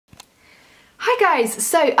Hi guys,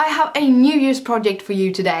 so I have a New Year's project for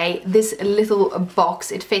you today. This little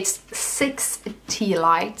box, it fits 6 tea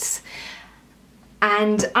lights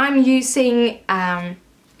and I'm using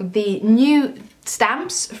the new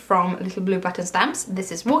stamps from Little Blue Button Stamps.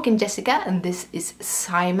 This is Walking Jessica and this is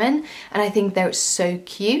Simon, and I think they're so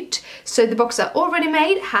cute. So the box I already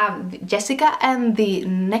made have Jessica and the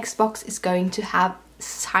next box is going to have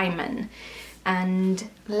Simon.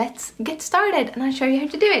 And let's get started and I'll show you how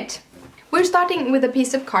to do it. We're starting with a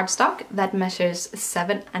piece of cardstock that measures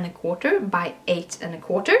 7 1/4 by 8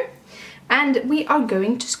 1/4, and we are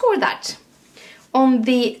going to score that. On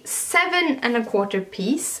the 7 1/4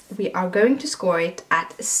 piece, we are going to score it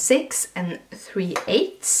at 6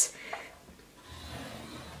 3/8,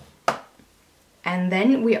 and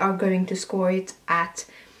then we are going to score it at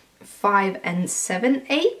 5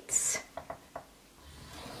 7/8.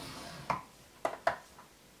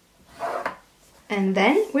 And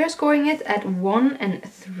then we're scoring it at 1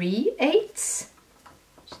 3/8,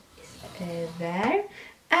 there.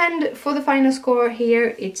 And for the final score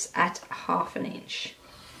here, it's at 1/2 inch.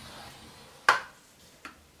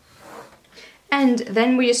 And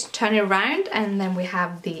then we just turn it around and then we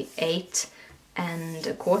have the 8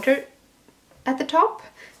 1/4 at the top.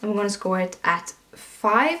 And we're going to score it at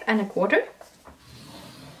 5 1/4.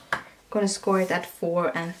 Going to score it at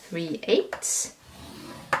 4 3/8.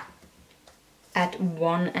 At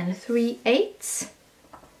 1 3/8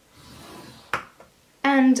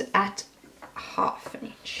 and at 1/2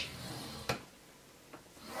 inch.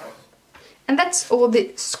 And that's all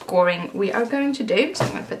the scoring we are going to do, so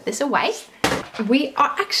I'm going to put this away. We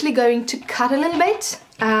are actually going to cut a little bit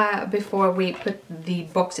before we put the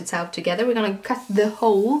box itself together. We're going to cut the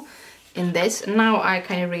hole in this. Now I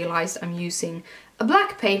kind of realized I'm using a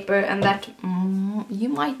black paper and that you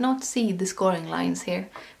might not see the scoring lines here.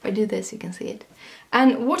 If I do this, you can see it.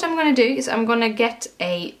 And what I'm going to do is I'm going to get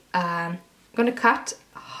I'm going to cut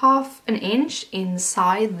 1/2 inch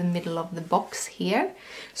inside the middle of the box here.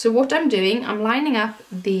 So what I'm doing, I'm lining up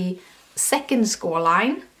the second score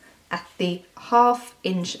line at the 1/2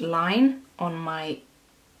 inch line on my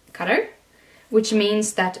cutter, which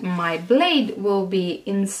means that my blade will be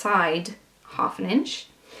inside 1/2 inch.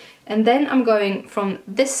 And then I'm going from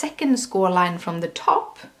the second score line from the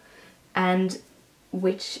top, and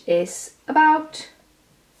which is about,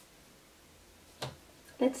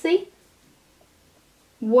 let's see,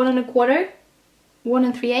 1 1/4,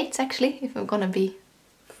 1 3/8 actually, if I'm gonna be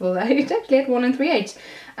full. It's actually at 1 3/8.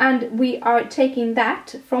 And we are taking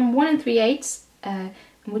that from 1 3/8, and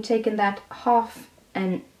we're taking that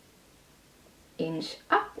 1/2 inch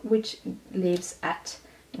up, which leaves at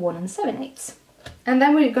 1 7/8. And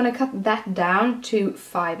then we're going to cut that down to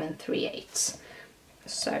 5 3/8.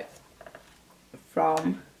 So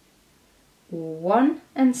from 1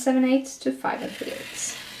 7/8 to 5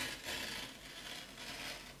 3/8.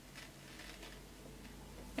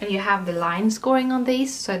 And you have the line scoring on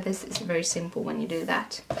these, so this is very simple when you do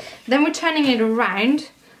that. Then we're turning it around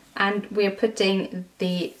and we're putting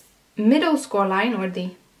the middle score line, or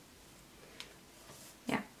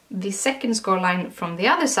the second score line from the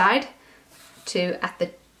other side to at the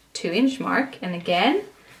 2 inch mark, and again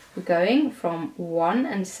we're going from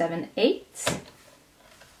 1 7/8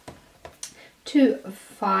 to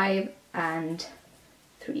 5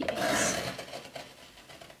 3/8.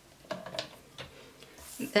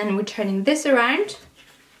 Then we're turning this around,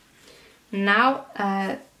 now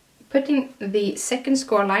putting the second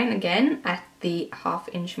score line again at the 1/2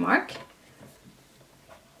 inch mark,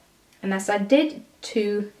 and as I did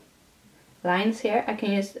 2 lines here, I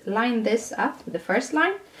can just line this up with the first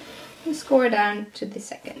line and score down to the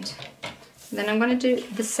second. Then I'm going to do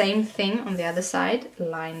the same thing on the other side,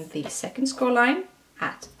 line the second score line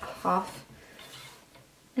at 1/2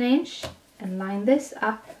 inch and line this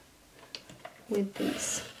up with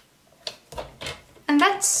these. And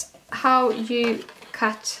that's how you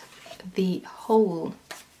cut the hole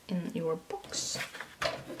in your box.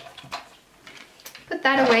 Put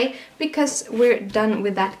that away because we're done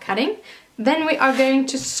with that cutting. Then we are going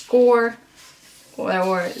to score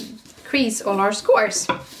or crease all our scores,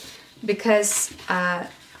 because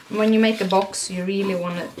when you make a box you really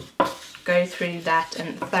want to go through that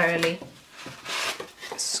and thoroughly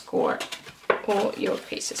score all your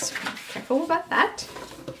creases. Careful about that.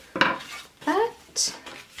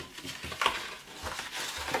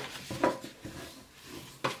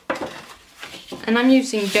 And I'm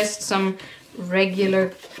using just some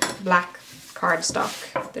regular black cardstock.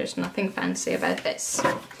 There's nothing fancy about this.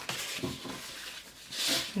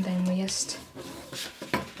 And then we just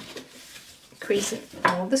crease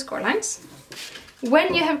all the score lines.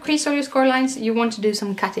 When you have creased all your score lines, you want to do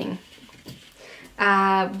some cutting.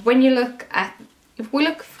 When you look at, if we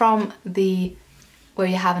look from the, where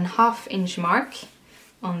you have a 1/2 inch mark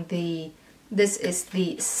on the, this is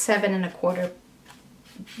the 7 1/4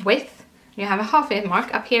 width. You have a 1/2 inch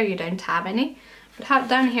mark. Up here you don't have any, but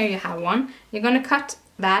down here you have one. You're going to cut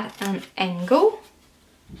that at an angle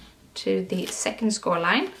to the second score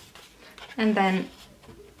line, and then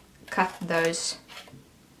cut those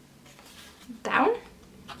down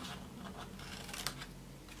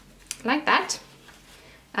like that.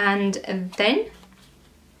 And then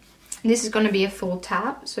this is going to be a full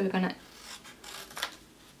tab, so we're going to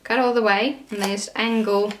cut all the way and then just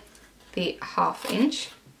angle the 1/2 inch.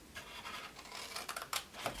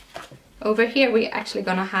 Over here we're actually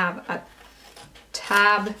going to have a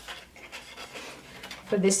tab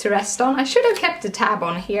for this to rest on. I should have kept the tab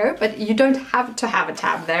on here, but you don't have to have a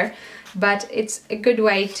tab there, but it's a good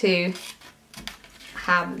way to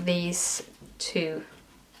have these two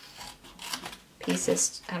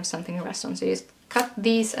pieces have something to rest on. So you just cut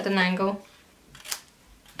these at an angle,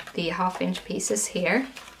 the 1/2 inch pieces here,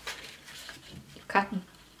 cut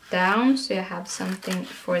down so you have something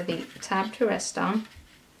for the tab to rest on,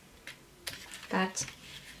 that,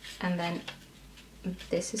 and then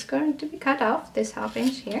this is going to be cut off, this 1/2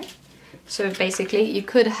 inch here. So basically you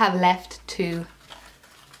could have left two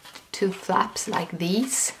flaps like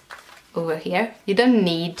these over here. You don't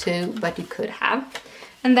need to, but you could have.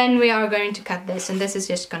 And then we are going to cut this, and this is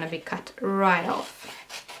just going to be cut right off.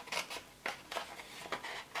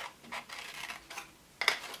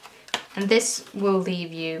 And this will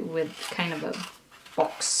leave you with kind of a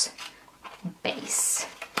box base.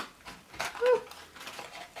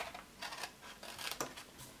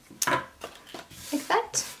 Like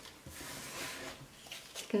that.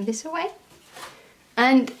 Taking this away.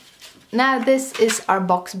 And now this is our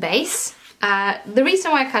box base. The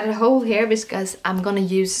reason why I cut a hole here is because I'm gonna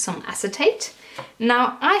use some acetate.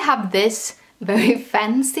 Now I have this very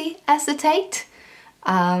fancy acetate.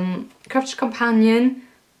 Crafters Companion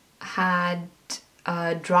had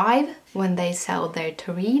a drive when they sell their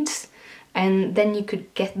Taurids, and then you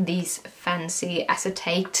could get these fancy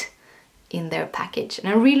acetate in their package, and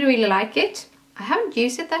I really like it. I haven't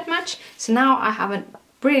used it that much, so now I have a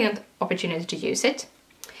brilliant opportunity to use it.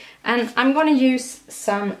 And I'm going to use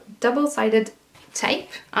some double-sided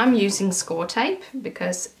tape. I'm using score tape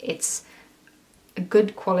because it's a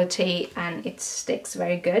good quality and it sticks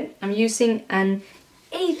very good. I'm using an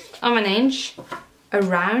 1/8 of an inch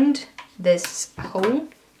around this hole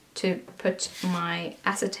to put my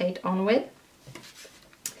acetate on with.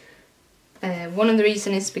 One of the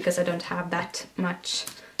reasons is because I don't have that much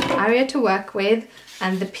area to work with,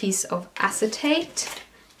 and the piece of acetate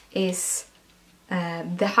is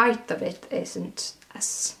the height of it isn't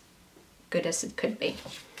as good as it could be.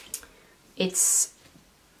 It's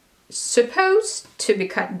supposed to be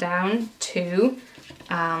cut down to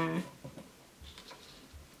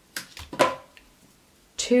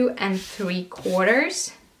 2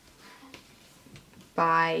 3/4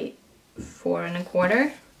 by 4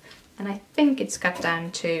 1/4, and I think it's cut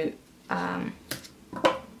down to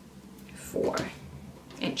 4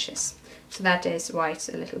 inches. So that is why it's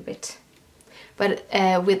a little bit, but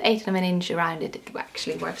with 1/8 of an inch around it, it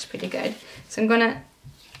actually works pretty good. So I'm gonna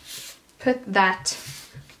put that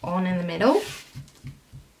on in the middle.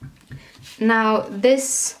 Now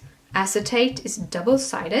this acetate is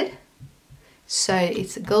double-sided, so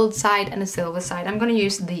it's a gold side and a silver side. I'm gonna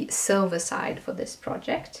use the silver side for this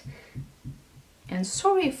project. And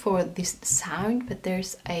sorry for this sound, but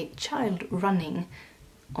there's a child running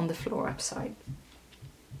on the floor upside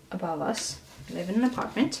above us. We live in an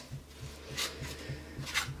apartment,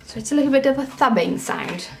 so it's a little bit of a thubbing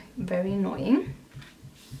sound, very annoying.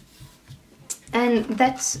 And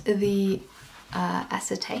that's the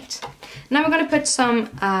acetate. Now we're going to put some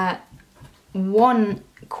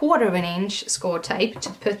 1/4 of an inch score tape to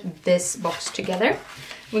put this box together.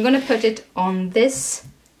 We're going to put it on this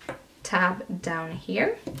tab down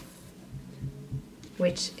here,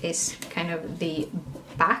 which is kind of the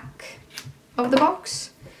back of the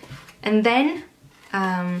box. And then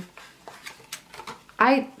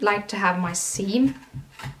I like to have my seam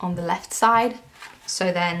on the left side,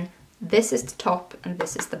 so then this is the top and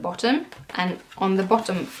this is the bottom, and on the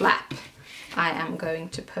bottom flap I am going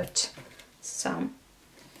to put some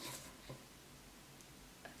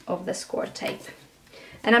of the score tape,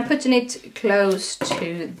 and I'm putting it close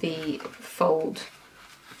to the fold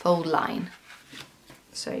line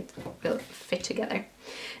so it will fit together.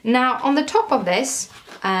 Now on the top of this,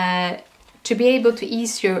 to be able to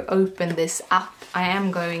easier open this up, I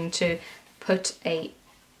am going to put a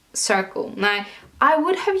circle. Now, I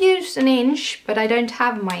would have used an inch, but I don't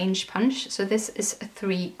have my inch punch, so this is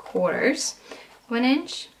 3/4 of an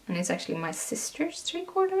inch, and it's actually my sister's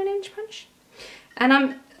 3/4 of an inch punch. And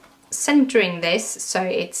I'm centering this so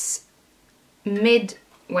it's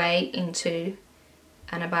midway into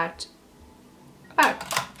and about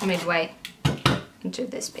midway into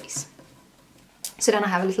this piece. So then I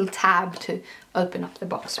have a little tab to open up the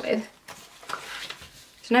box with.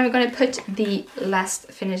 So now we're going to put the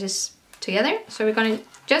last finishes together. So we're going to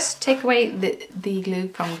just take away the glue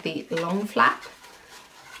from the long flap.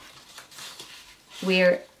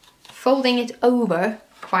 We're folding it over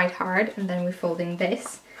quite hard, and then we're folding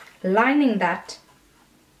this, lining that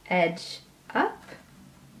edge up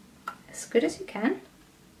as good as you can,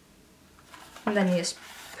 and then you just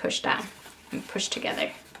push down and push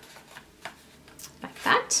together like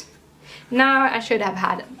that. Now I should have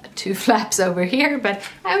had 2 flaps over here, but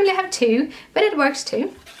I only have 2, but it works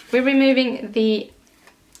too. We're removing the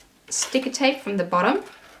sticky tape from the bottom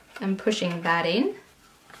and pushing that in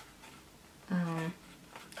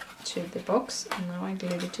to the box, and now I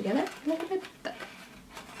glued it together a little bit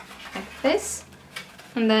like this.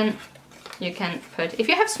 And then you can put, if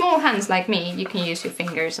you have small hands like me, you can use your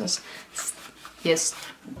fingers and just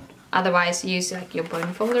otherwise use like your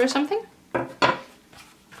bone folder or something.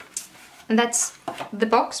 And that's the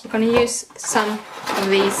box. We're going to use some of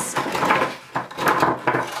these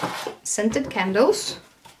scented candles.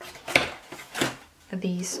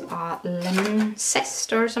 These are lemon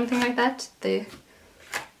zest or something like that.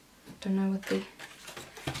 I don't know what the...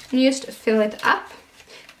 And you just fill it up.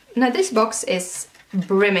 Now this box is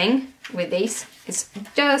brimming with these. It's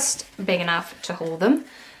just big enough to hold them.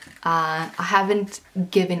 I haven't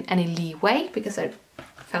given any leeway because I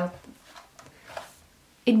felt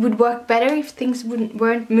it would work better if things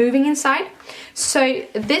weren't moving inside. So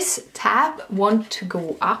this tab wants to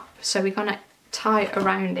go up, so we're gonna tie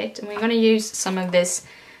around it, and we're gonna use some of this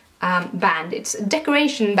band. It's a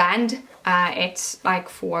decoration band. It's like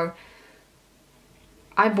for...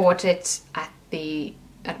 I bought it at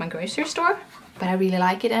my grocery store, but I really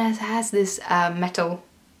like it, and it has this metal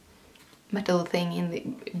thing in the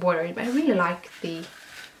border. But I really like the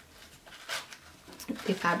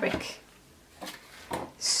fabric.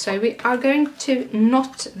 So we are going to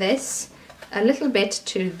knot this a little bit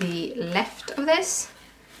to the left of this.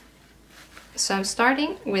 So I'm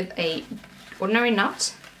starting with a ordinary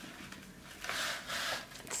knot.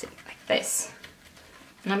 Let's see, like this.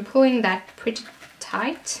 And I'm pulling that pretty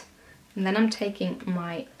tight. And then I'm taking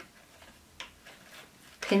my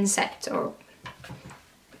pincet or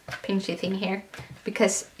pinchy thing here,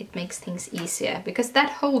 because it makes things easier. Because that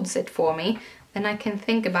holds it for me. Then I can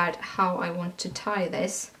think about how I want to tie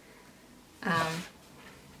this.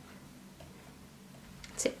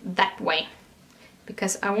 That way.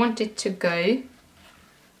 Because I want it to go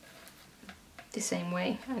the same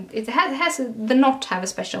way. It has the knot have a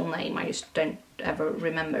special name, I just don't ever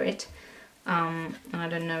remember it. I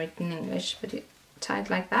don't know it in English, but you tie it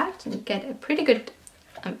like that and you get a pretty good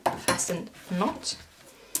fastened knot.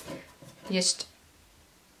 Just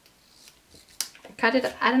cut it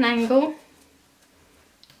at an angle,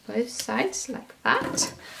 both sides like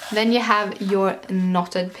that. Then you have your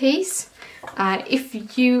knotted piece.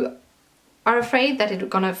 If you are afraid that it's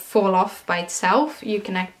gonna fall off by itself, you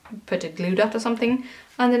can put a glue dot or something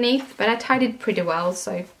underneath, but I tied it pretty well,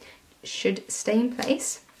 so it should stay in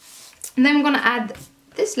place. And then I'm gonna add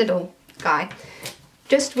this little guy,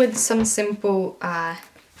 just with some simple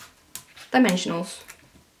dimensionals.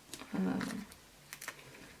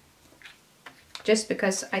 Just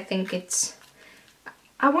because I think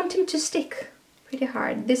I want him to stick pretty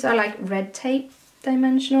hard. These are like red tape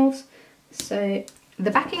dimensionals, so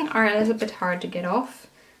the backing are a little bit hard to get off,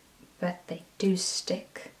 but they do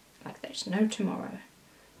stick like there's no tomorrow.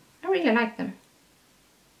 I really like them.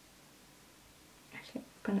 Actually,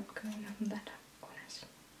 I'm gonna go on that corners.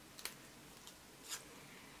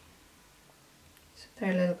 So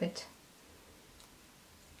they're a little bit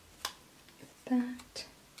like that.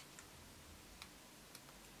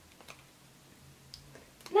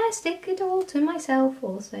 And I stick it all to myself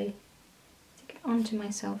also. Stick it onto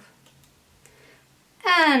myself.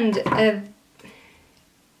 And come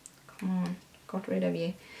on, got rid of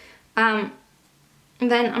you. And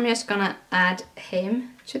then I'm just gonna add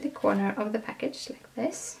him to the corner of the package like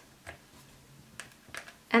this.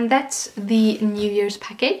 And that's the New Year's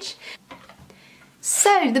package.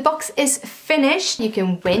 So the box is finished. You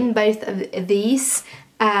can win both of these,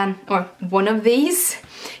 or one of these.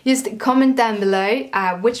 Just comment down below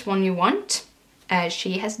which one you want.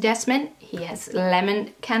 She has jasmine, He has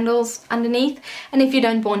lemon candles underneath, and if you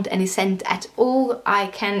don't want any scent at all, I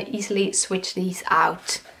can easily switch these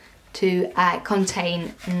out to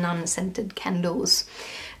contain non-scented candles.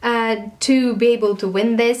 To be able to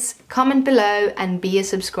win this, comment below and be a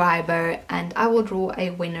subscriber, and I will draw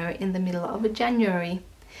a winner in the middle of January.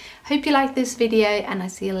 Hope you liked this video, and I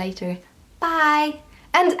see you later. Bye!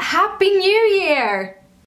 And Happy New Year!